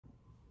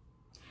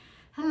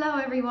Hello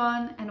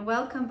everyone and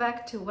welcome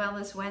back to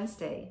Wellness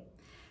Wednesday.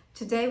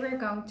 Today we're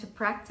going to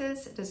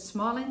practice the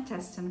small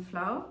intestine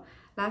flow.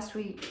 Last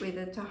week we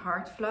did the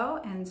heart flow,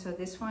 and so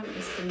this one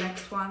is the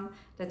next one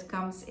that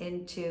comes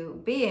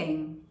into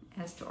being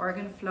as the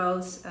organ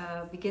flows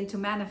begin to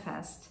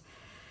manifest.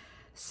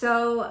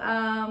 So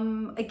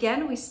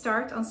again, we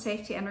start on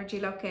safety energy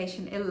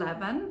location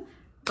 11.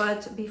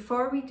 But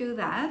before we do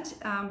that,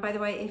 by the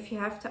way, if you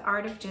have the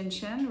art of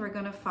Jinshin, we're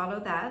going to follow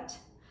that.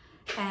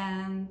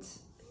 And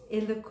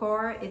in the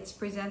core, it's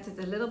presented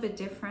a little bit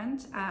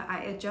different. I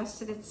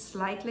adjusted it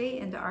slightly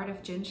in the art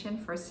of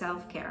Jinshin for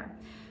self-care.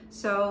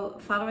 So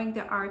following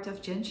the art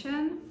of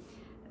Jinshin,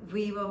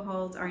 we will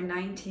hold our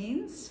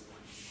 19s.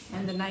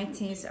 And the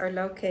 19s are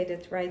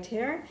located right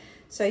here.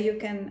 So you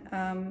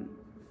can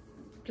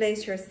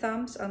place your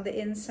thumbs on the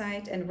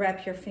inside and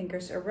wrap your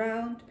fingers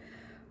around,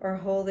 or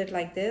hold it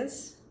like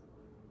this,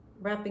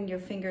 wrapping your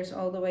fingers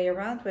all the way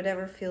around,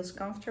 whatever feels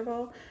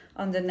comfortable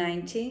on the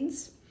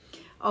 19s.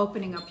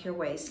 Opening up your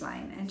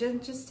waistline, and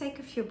just take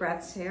a few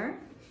breaths here.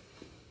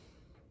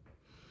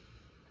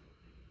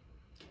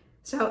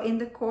 So in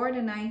the core,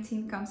 the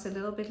 19 comes a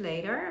little bit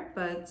later,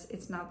 but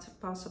it's not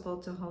possible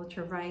to hold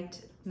your right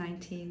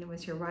 19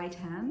 with your right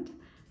hand.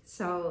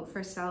 So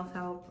for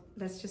self-help,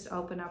 let's just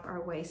open up our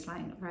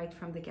waistline right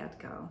from the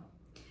get-go.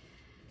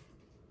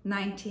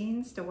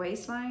 19s, the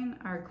waistline,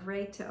 are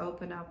great to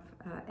open up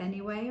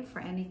anyway for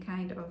any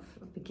kind of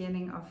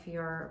beginning of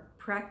your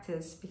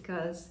practice,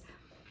 because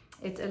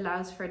it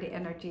allows for the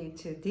energy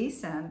to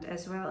descend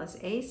as well as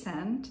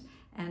ascend,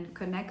 and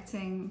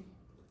connecting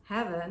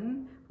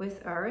heaven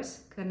with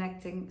earth,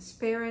 connecting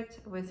spirit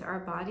with our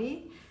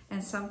body,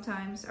 and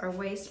sometimes our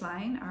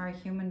waistline, our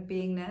human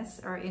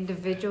beingness, our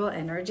individual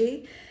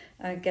energy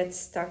gets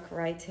stuck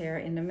right here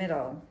in the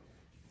middle.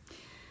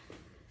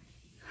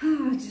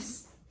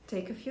 Just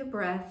take a few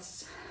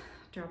breaths,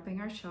 dropping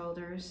our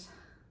shoulders,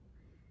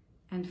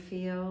 and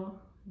feel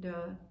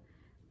the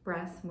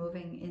breath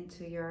moving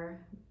into your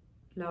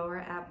lower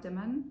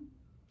abdomen,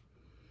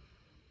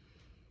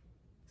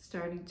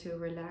 starting to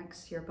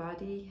relax your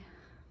body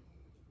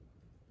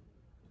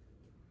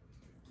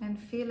and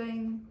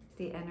feeling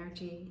the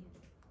energy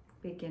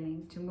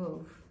beginning to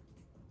move.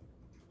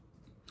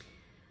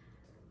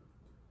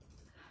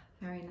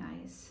 Very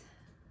nice.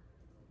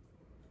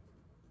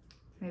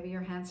 Maybe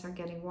your hands are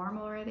getting warm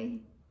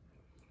already,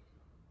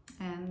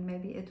 and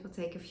maybe it will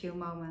take a few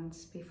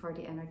moments before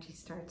the energy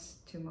starts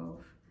to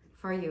move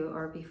for you,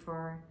 or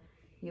before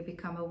you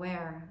become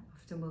aware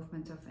of the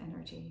movement of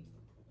energy.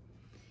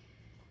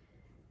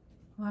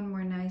 One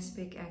more nice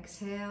big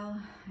exhale,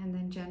 and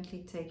then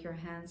gently take your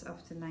hands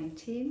off the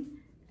 19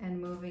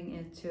 and moving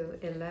into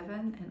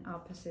 11 and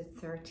opposite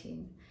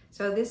 13.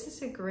 So this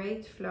is a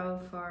great flow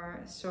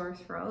for sore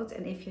throat,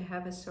 and if you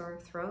have a sore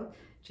throat,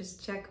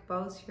 just check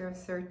both your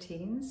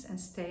 13s and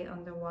stay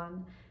on the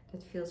one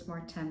that feels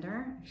more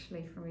tender.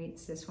 Actually, for me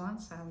it's this one,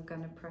 so I'm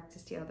gonna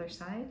practice the other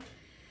side.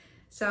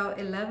 So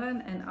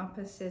 11 and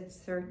opposite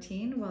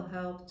 13 will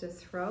help the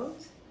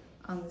throat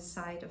on the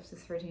side of the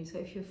 13. So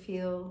if you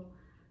feel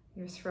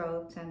your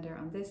throat tender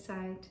on this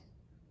side,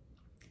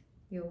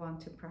 you want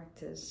to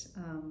practice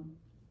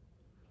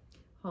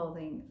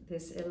holding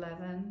this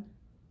 11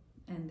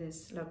 and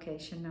this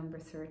location number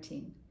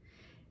 13.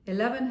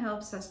 11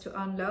 helps us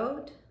to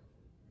unload,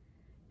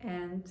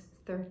 and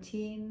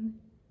 13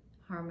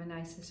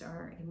 harmonizes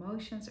our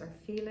emotions, our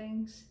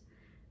feelings,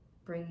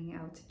 bringing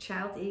out the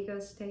child ego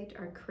state,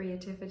 our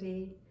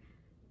creativity,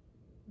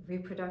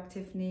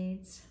 reproductive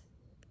needs,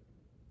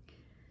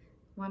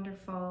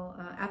 wonderful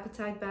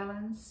appetite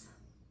balance,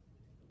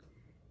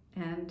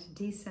 and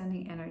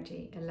descending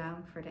energy,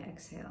 allowing for the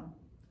exhale,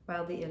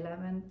 while the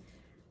 11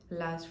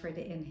 allows for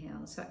the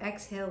inhale. So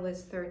exhale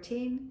with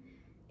 13,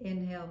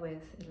 inhale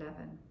with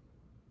 11.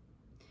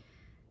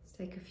 Let's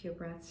take a few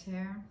breaths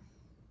here.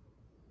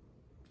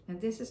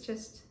 And this is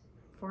just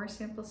 4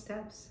 simple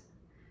steps.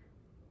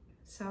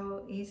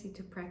 So easy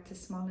to practice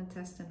small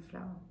intestine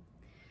flow.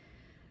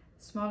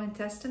 Small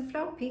intestine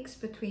flow peaks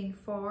between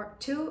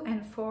 2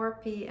 and 4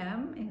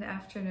 p.m. in the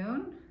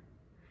afternoon.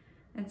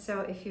 And so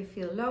if you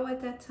feel low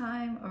at that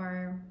time,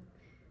 or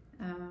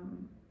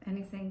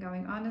anything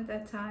going on at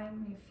that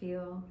time, you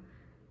feel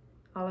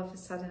all of a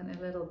sudden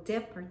a little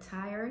dip or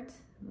tired,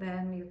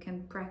 then you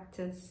can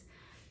practice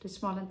the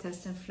small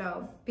intestine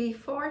flow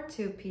before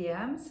 2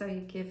 p.m. So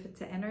you give it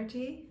the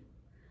energy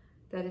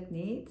that it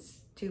needs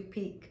to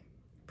peak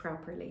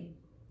properly.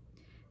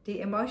 The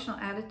emotional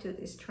attitude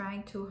is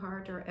trying too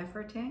hard or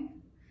efforting.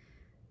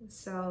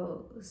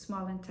 So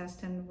small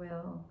intestine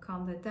will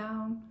calm it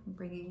down,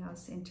 bringing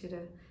us into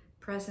the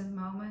present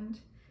moment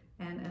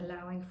and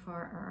allowing for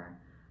our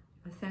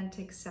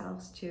authentic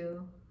selves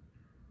to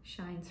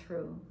shine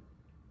through.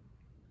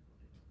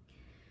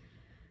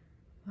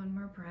 One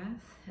more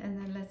breath, and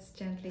then let's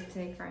gently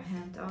take our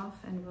hand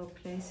off, and we'll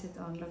place it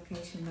on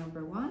location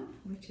number 1,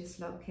 which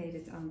is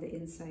located on the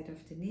inside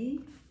of the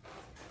knee.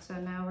 So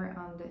now we're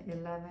on the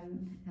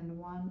 11 and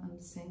 1 on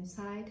the same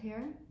side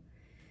here.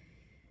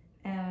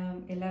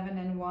 11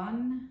 and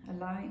 1,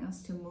 allowing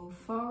us to move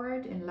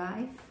forward in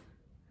life,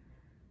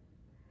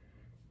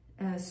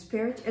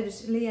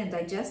 spiritually and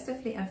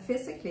digestively and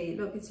physically.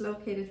 Look, it's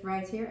located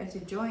right here at the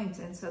joint,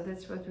 and so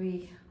that's what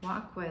we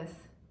walk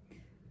with,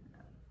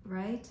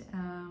 right?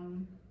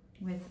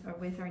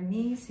 With our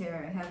knees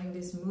here, having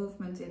this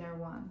movement in our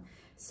one.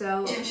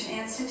 So Attention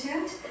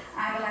Institute,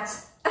 I'm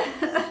Alexa.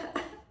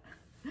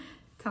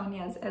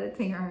 Tanya's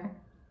editing her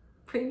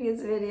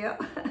previous video.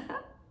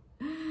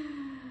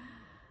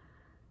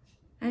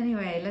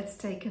 Anyway, let's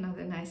take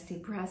another nice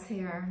deep breath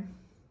here.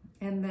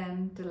 And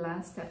then the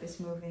last step is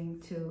moving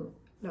to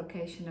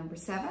location number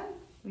 7,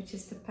 which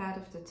is the pad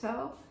of the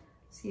toe.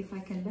 See if I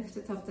can lift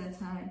it up that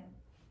high.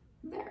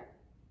 There.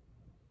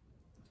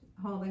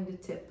 Holding the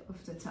tip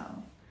of the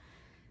toe.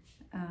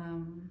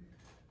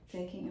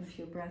 Taking a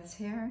few breaths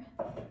here.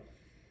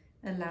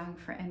 Allowing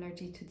for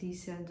energy to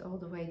descend all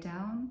the way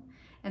down.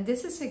 And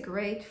this is a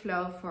great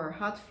flow for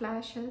hot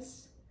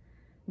flashes,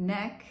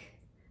 neck,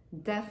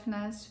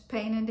 deafness,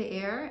 pain in the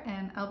ear,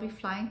 and I'll be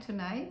flying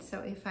tonight, so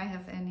if I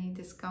have any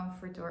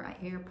discomfort or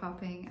ear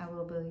popping, I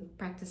will be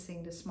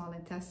practicing the small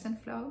intestine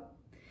flow.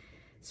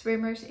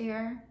 Swimmer's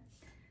ear.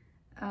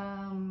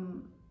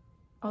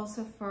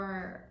 Also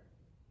for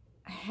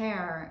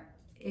hair,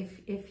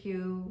 if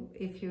you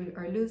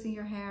are losing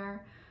your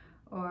hair,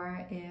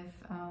 or if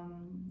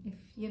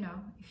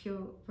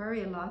you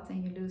worry a lot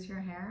and you lose your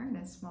hair,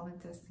 then small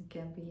intestine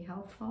can be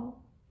helpful.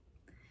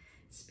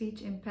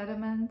 Speech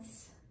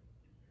impediments,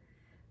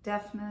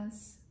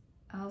 deafness,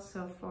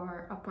 also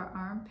for upper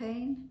arm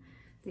pain.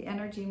 The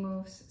energy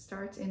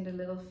starts in the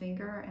little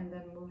finger and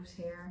then moves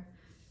here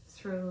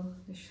through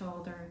the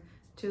shoulder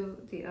to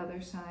the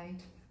other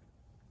side,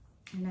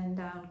 and then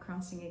down,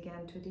 crossing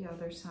again to the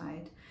other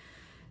side.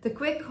 The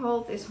quick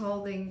hold is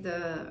holding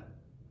the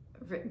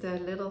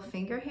little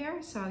finger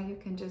here, so you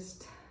can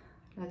just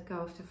let go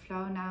of the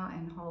flow now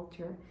and hold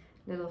your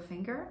little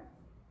finger.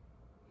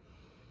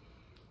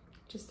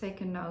 Just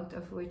take a note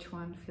of which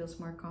one feels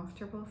more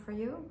comfortable for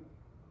you.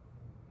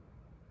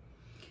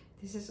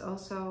 This is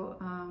also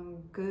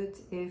good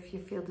if you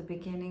feel the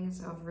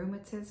beginnings of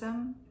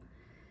rheumatism,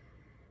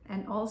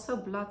 and also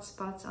blood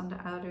spots on the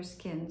outer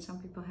skin. Some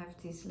people have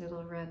these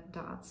little red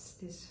dots.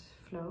 This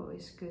flow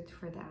is good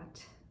for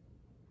that.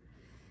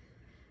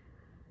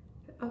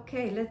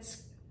 Okay,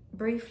 let's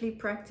briefly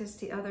practice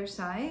the other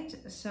side.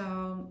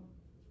 So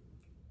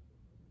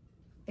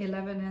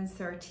 11 and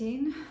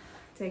 13.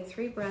 Take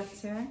 3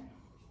 breaths here.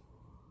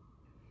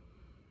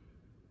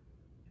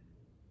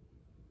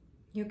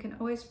 You can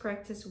always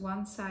practice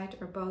one side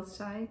or both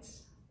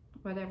sides,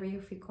 whatever you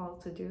feel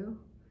called to do.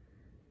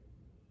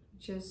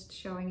 Just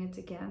showing it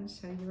again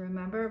so you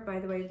remember. By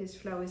the way, this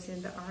flow is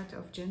in The Art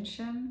of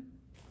Junction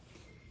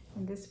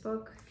in this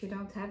book. If you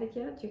don't have it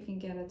yet, you can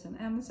get it on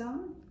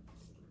Amazon.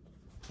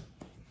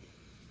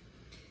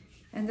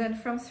 And then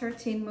from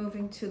 13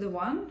 moving to the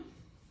 1,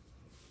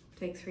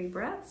 take 3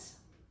 breaths.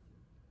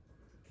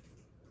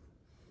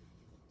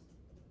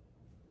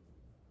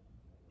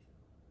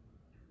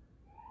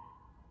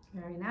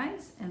 Very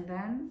nice. And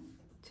then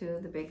to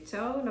the big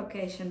toe,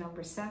 location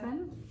number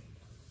 7.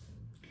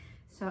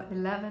 So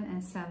 11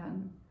 and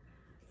 7,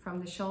 from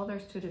the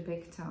shoulders to the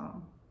big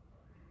toe.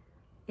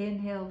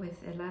 Inhale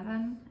with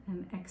 11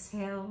 and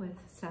exhale with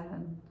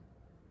 7.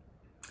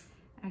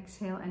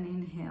 Exhale and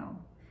inhale.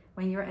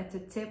 When you're at the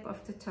tip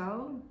of the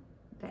toe,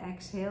 the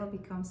exhale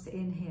becomes the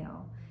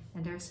inhale,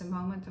 and there's a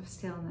moment of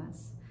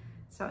stillness.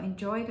 So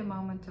enjoy the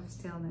moment of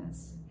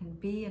stillness and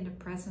be in the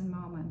present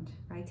moment,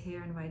 right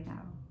here and right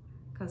now,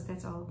 because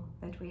that's all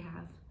that we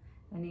have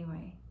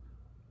anyway.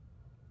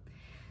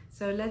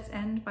 So let's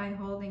end by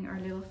holding our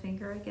little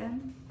finger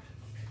again.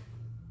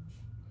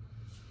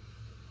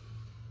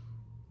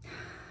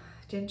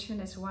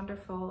 Jinshin is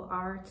wonderful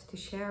art to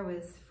share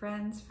with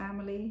friends,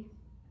 family,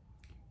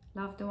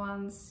 loved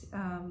ones.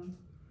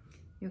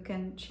 You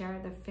can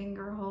share the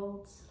finger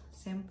holds,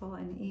 simple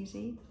and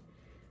easy.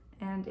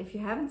 And if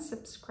you haven't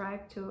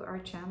subscribed to our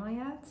channel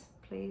yet,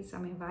 please,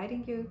 I'm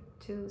inviting you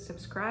to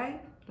subscribe,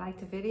 like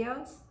the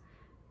videos,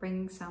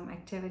 bringing some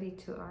activity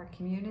to our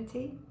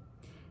community.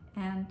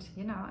 And,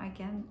 you know,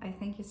 again, I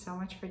thank you so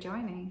much for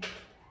joining,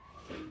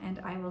 and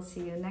I will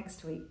see you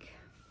next week.